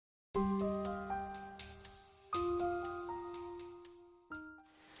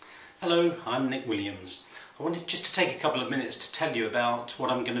Hello, I'm Nick Williams. I wanted just to take a couple of minutes to tell you about what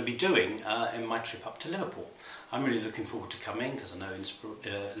I'm going to be doing in my trip up to Liverpool. I'm really looking forward to coming because I know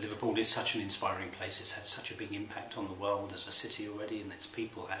Liverpool is such an inspiring place. It's had such a big impact on the world as a city already, and its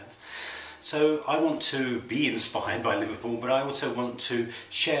people have. So I want to be inspired by Liverpool, but I also want to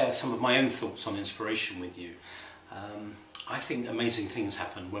share some of my own thoughts on inspiration with you. I think amazing things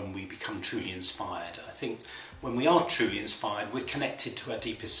happen when we become truly inspired. I think when we are truly inspired, we're connected to our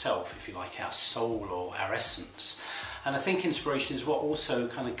deepest self, if you like, our soul or our essence. And I think inspiration is what also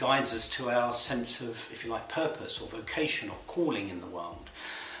kind of guides us to our sense of, if you like, purpose or vocation or calling in the world.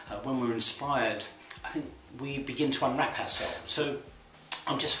 When we're inspired, I think we begin to unwrap ourselves. So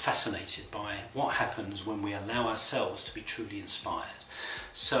I'm just fascinated by what happens when we allow ourselves to be truly inspired.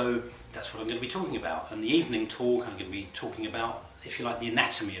 So that's what I'm going to be talking about. And the evening talk, I'm going to be talking about, if you like, the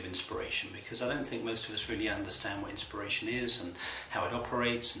anatomy of inspiration, because I don't think most of us really understand what inspiration is and how it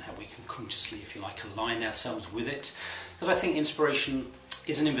operates and how we can consciously, if you like, align ourselves with it. Because I think inspiration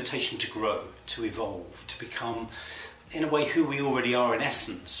is an invitation to grow, to evolve, to become, in a way, who we already are in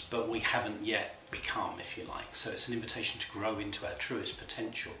essence, but we haven't yet become, if you like. So it's an invitation to grow into our truest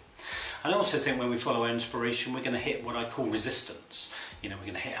potential. And I also think when we follow our inspiration, we're going to hit what I call resistance. You know, we're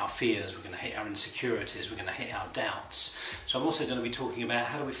going to hit our fears, we're going to hit our insecurities, we're going to hit our doubts. So I'm also going to be talking about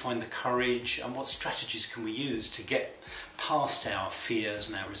how do we find the courage and what strategies can we use to get past our fears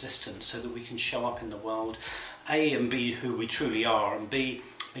and our resistance so that we can show up in the world, A, and be who we truly are, and B,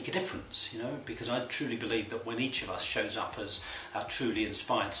 make a difference, you know, because I truly believe that when each of us shows up as our truly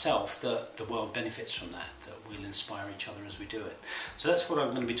inspired self, that the world benefits from that we'll inspire each other as we do it. So that's what I'm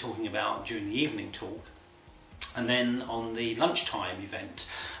going to be talking about during the evening talk. And then on the lunchtime event,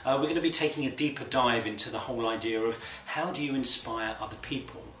 we're going to be taking a deeper dive into the whole idea of how do you inspire other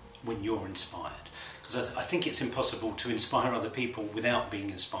people when you're inspired. Because I think it's impossible to inspire other people without being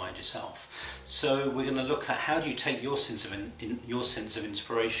inspired yourself. So we're going to look at how do you take your sense of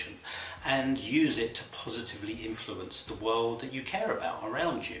inspiration and use it to positively influence the world that you care about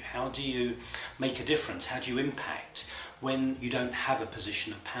around you. How do you make a difference? How do you impact when you don't have a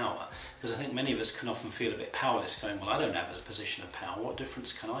position of power? Because I think many of us can often feel a bit powerless, going, well, I don't have a position of power, what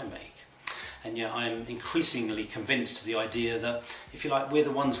difference can I make? And yet I'm increasingly convinced of the idea that, if you like, we're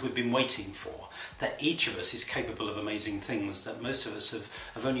the ones we've been waiting for, that each of us is capable of amazing things, that most of us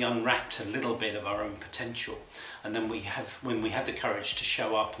have only unwrapped a little bit of our own potential. And then when we have the courage to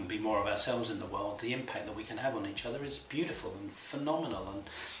show up and be more of ourselves in the world, the impact that we can have on each other is beautiful and phenomenal and,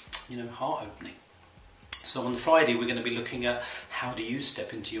 you know, heart-opening. So on the Friday we're going to be looking at how do you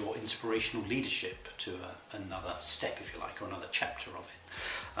step into your inspirational leadership to another step, if you like, or another chapter of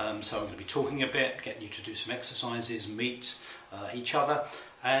it. So I'm going to be talking a bit, getting you to do some exercises, meet each other,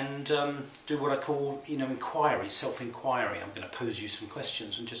 and do what I call, you know, inquiry, self-inquiry. I'm going to pose you some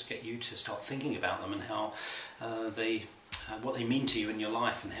questions and just get you to start thinking about them and how what they mean to you in your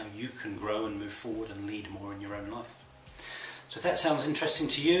life and how you can grow and move forward and lead more in your own life. So if that sounds interesting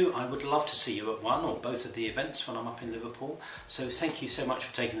to you, I would love to see you at one or both of the events when I'm up in Liverpool. So thank you so much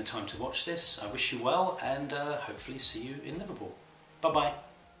for taking the time to watch this. I wish you well and hopefully see you in Liverpool. Bye-bye.